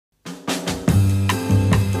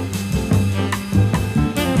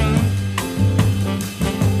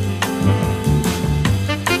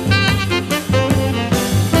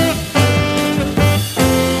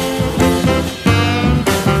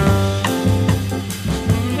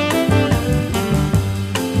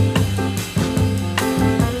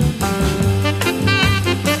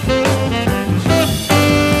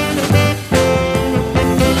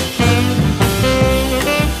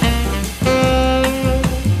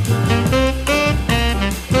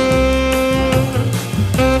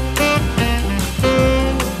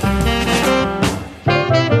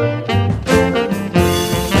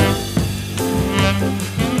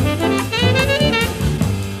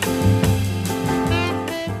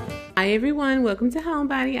Hi everyone, welcome to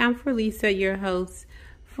Homebody. I'm Lisa, your host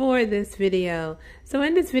for this video. So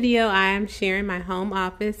in this video, I am sharing my home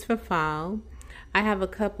office for fall. I have a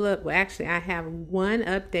couple of, well actually I have one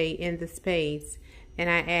update in the space, and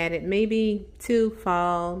I added maybe 2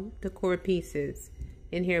 fall decor pieces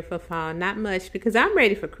in here for fall. Not much because I'm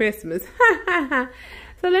ready for Christmas.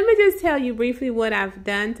 So let me just tell you briefly what I've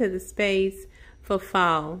done to the space for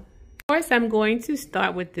fall. First, I'm going to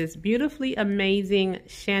start with this beautifully amazing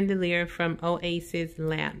chandelier from Oasis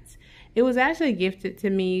Lamps. It was actually gifted to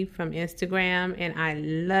me from Instagram, and I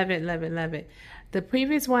love it, love it, love it. The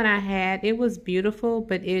previous one I had, it was beautiful,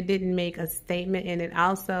 but it didn't make a statement, and it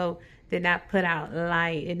also did not put out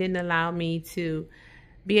light. It didn't allow me to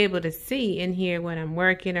be able to see in here when I'm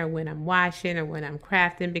working or when I'm washing or when I'm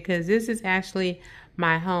crafting, because this is actually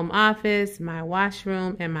my home office, my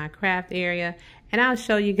washroom, and my craft area. And I'll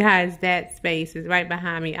show you guys that space is right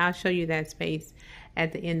behind me. I'll show you that space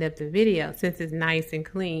at the end of the video since it's nice and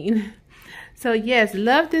clean. So yes,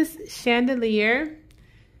 love this chandelier.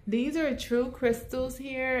 These are true crystals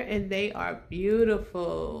here, and they are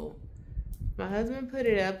beautiful. My husband put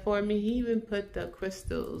it up for me. He even put the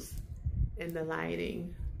crystals in the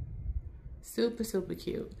lighting. Super, super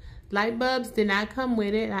cute. Light bulbs did not come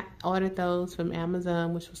with it. I ordered those from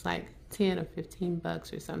Amazon, which was like 10 or 15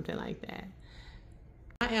 bucks or something like that.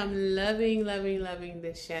 I am loving, loving, loving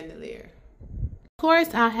this chandelier. Of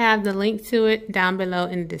course, I'll have the link to it down below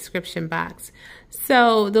in the description box.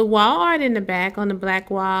 So the wall art in the back on the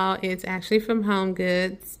black wall is actually from Home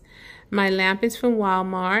Goods. My lamp is from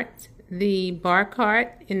Walmart. The bar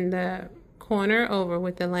cart in the corner over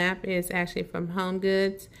with the lamp is actually from Home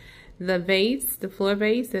Goods. The vase, the floor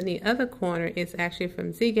vase in the other corner is actually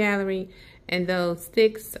from Z Gallery, and those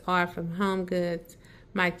sticks are from Home Goods.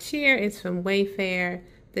 My chair is from Wayfair.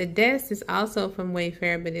 The desk is also from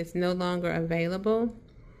Wayfair, but it's no longer available.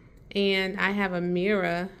 And I have a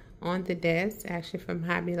mirror on the desk, actually from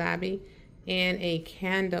Hobby Lobby, and a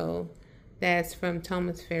candle that's from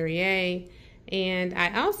Thomas Ferrier. And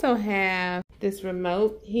I also have this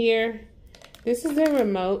remote here. This is a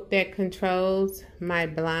remote that controls my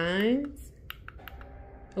blinds.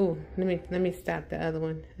 Oh, let me stop the other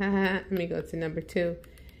one. Let me go to number 2.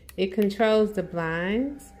 It controls the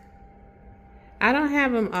blinds. I don't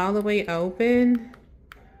have them all the way open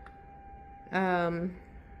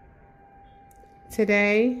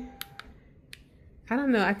today. I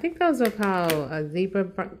don't know. I think those are called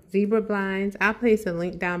zebra blinds. I'll place a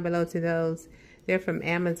link down below to those. They're from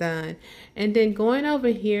Amazon. And then going over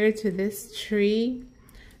here to this tree.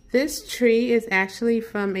 This tree is actually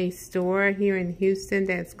from a store here in Houston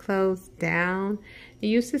that's closed down. It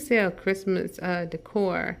used to sell Christmas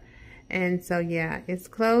decor. And so, yeah, it's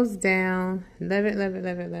closed down. Love it, love it,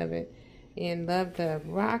 love it, love it. And love the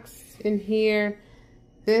rocks in here.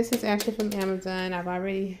 This is actually from Amazon. I've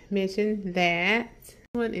already mentioned that. This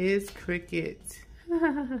one is Cricket.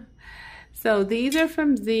 So these are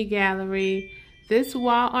from Z Gallery. This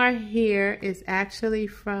wall art here is actually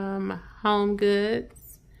from Home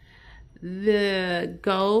Goods. The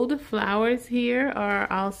gold flowers here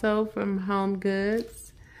are also from Home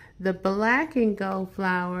Goods. The black and gold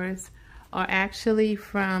flowers are actually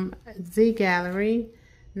from Z Gallery.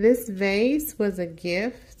 This vase was a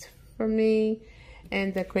gift for me.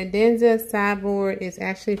 And the credenza sideboard is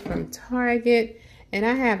actually from Target. And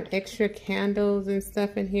I have extra candles and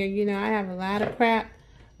stuff in here. You know, I have a lot of crap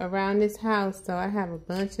around this house, so I have a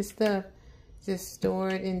bunch of stuff just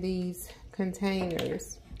stored in these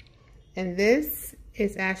containers. And this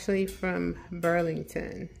is actually from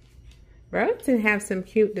Burlington. Burlington have some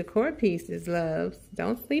cute decor pieces, loves.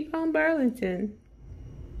 Don't sleep on Burlington.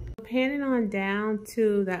 Panning on down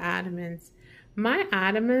to the ottomans. My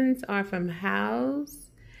ottomans are from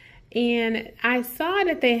House, and I saw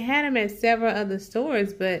that they had them at several other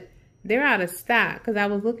stores, but they're out of stock because I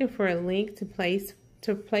was looking for a link to place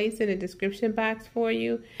in the description box for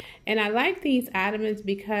you. And I like these ottomans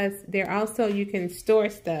because they're also, you can store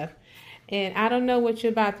stuff. And I don't know what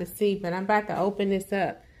you're about to see, but I'm about to open this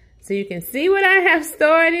up so you can see what I have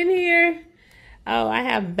stored in here. Oh, I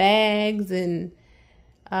have bags and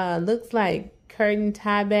looks like curtain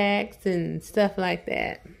tie backs and stuff like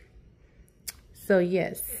that. So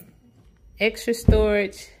yes, extra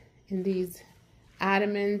storage in these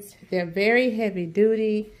ottomans. They're very heavy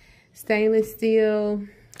duty, stainless steel,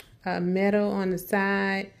 metal on the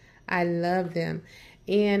side. I love them.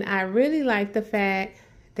 And I really like the fact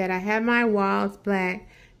that I have my walls black,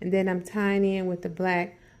 and then I'm tying in with the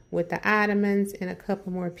black with the ottomans and a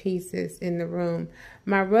couple more pieces in the room.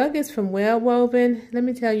 My rug is from Well Woven. Let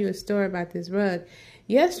me tell you a story about this rug.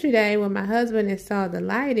 Yesterday, when my husband installed the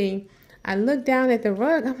lighting, I looked down at the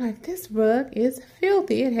rug. I'm like, this rug is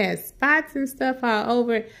filthy. It has spots and stuff all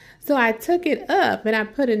over it. So I took it up and I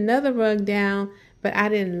put another rug down, but I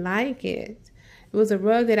didn't like it. It was a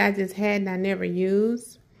rug that I just had and I never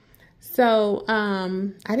used. So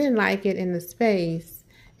I didn't like it in the space.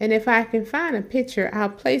 And if I can find a picture, I'll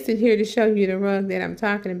place it here to show you the rug that I'm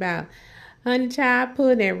talking about. Honey child,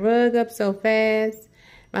 pulling that rug up so fast.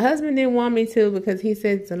 My husband didn't want me to because he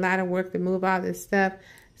said it's a lot of work to move all this stuff.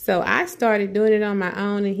 So I started doing it on my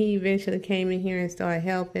own, and he eventually came in here and started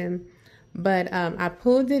helping. But I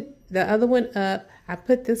pulled the other one up. I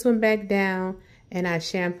put this one back down, and I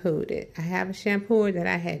shampooed it. I have a shampooer that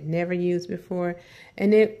I had never used before,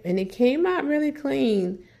 and it came out really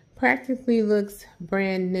clean. Practically looks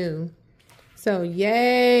brand new. So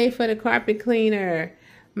yay for the carpet cleaner.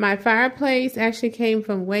 My fireplace actually came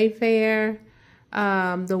from Wayfair.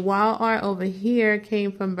 The wall art over here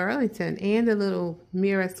came from Burlington, and the little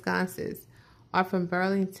mirror sconces are from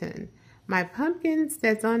Burlington. My pumpkins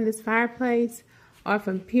that's on this fireplace are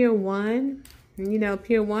from Pier 1. You know,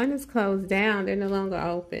 Pier 1 is closed down. They're no longer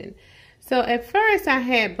open. So at first I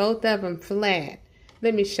had both of them flat.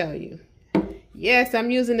 Let me show you. Yes, I'm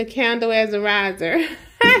using the candle as a riser.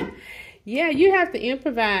 Yeah, you have to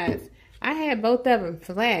improvise. I had both of them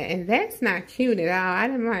flat, and that's not cute at all. I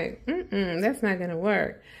didn't like, that's not going to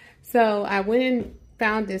work. So I went and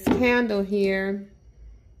found this candle here.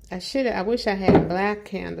 I wish I had a black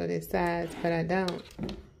candle this size, but I don't.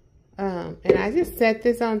 And I just set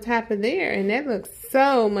this on top of there, and that looks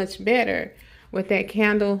so much better with that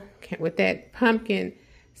candle, with that pumpkin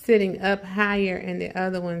sitting up higher and the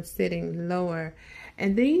other one sitting lower.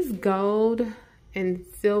 And these gold and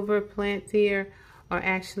silver plants here are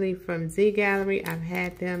actually from Z Gallery. I've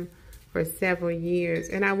had them for several years,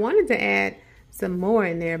 and I wanted to add some more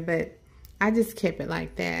in there, but I just kept it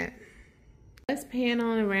like that. Let's pan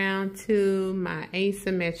on around to my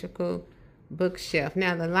asymmetrical bookshelf.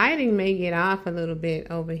 Now the lighting may get off a little bit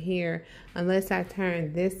over here unless I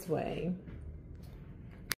turn this way.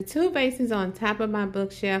 The two vases on top of my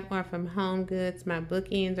bookshelf are from Home Goods. My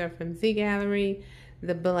bookends are from Z Gallery.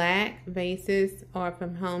 The black vases are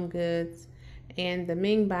from Home Goods, and the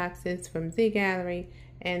Ming boxes from Z Gallery,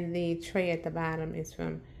 and the tray at the bottom is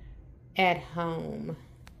from At Home.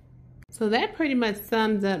 So that pretty much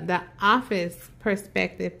sums up the office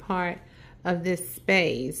perspective part of this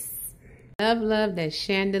space. Love that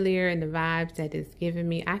chandelier and the vibes that it's giving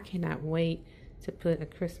me. I cannot wait to put a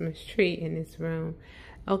Christmas tree in this room.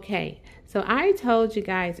 Okay, so I told you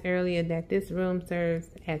guys earlier that this room serves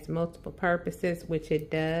as multiple purposes, which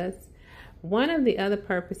it does. One of the other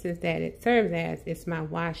purposes that it serves as is my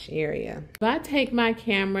wash area. If I take my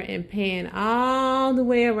camera and pan all the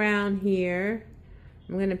way around here,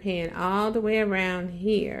 I'm going to pan all the way around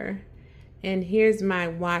here, and here's my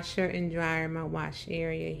washer and dryer, my wash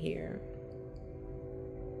area here.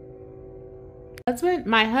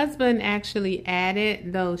 My husband actually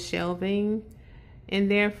added those shelving in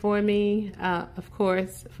there for me, of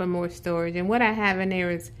course, for more storage. And what I have in there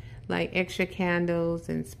is like extra candles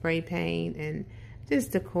and spray paint and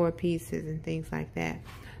just decor pieces and things like that.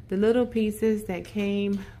 The little pieces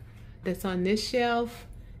that's on this shelf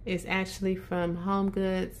is actually from Home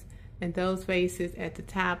Goods, and those vases at the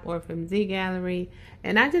top are from Z Gallery.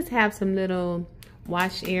 And I just have some little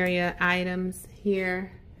wash area items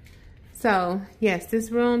here. So yes,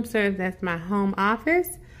 this room serves as my home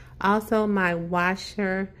office, also my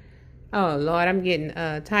washer. Oh Lord, I'm getting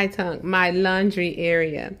tight tongue. My laundry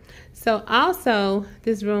area. So also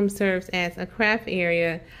this room serves as a craft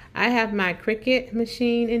area. I have my Cricut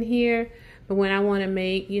machine in here, but when I want to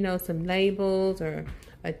make, you know, some labels or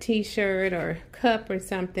a t-shirt or cup or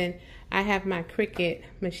something, I have my Cricut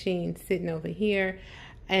machine sitting over here.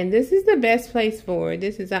 And this is the best place for it.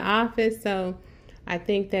 This is an office, so I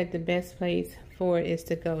think that the best place for it is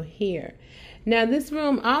to go here. Now this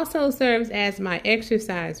room also serves as my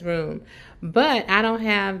exercise room, but I don't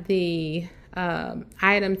have the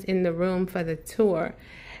items in the room for the tour.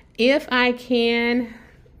 If I can,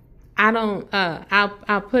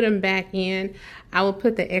 I'll put them back in. I will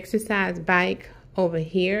put the exercise bike over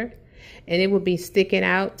here, and it will be sticking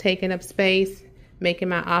out, taking up space, making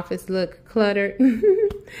my office look cluttered.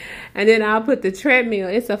 And then I'll put the treadmill.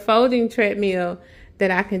 It's a folding treadmill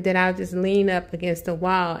that I'll just lean up against the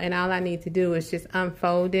wall, and all I need to do is just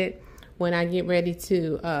unfold it when I get ready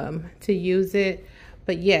to use it.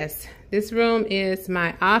 But yes, this room is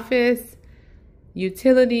my office,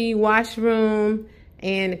 utility washroom,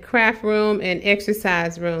 and craft room, and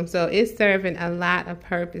exercise room. So it's serving a lot of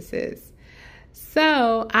purposes.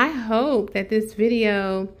 So I hope that this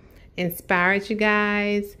video inspired you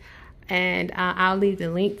guys. And I'll leave the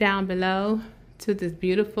link down below to this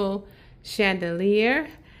beautiful chandelier.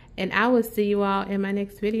 And I will see you all in my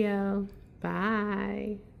next video.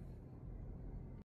 Bye.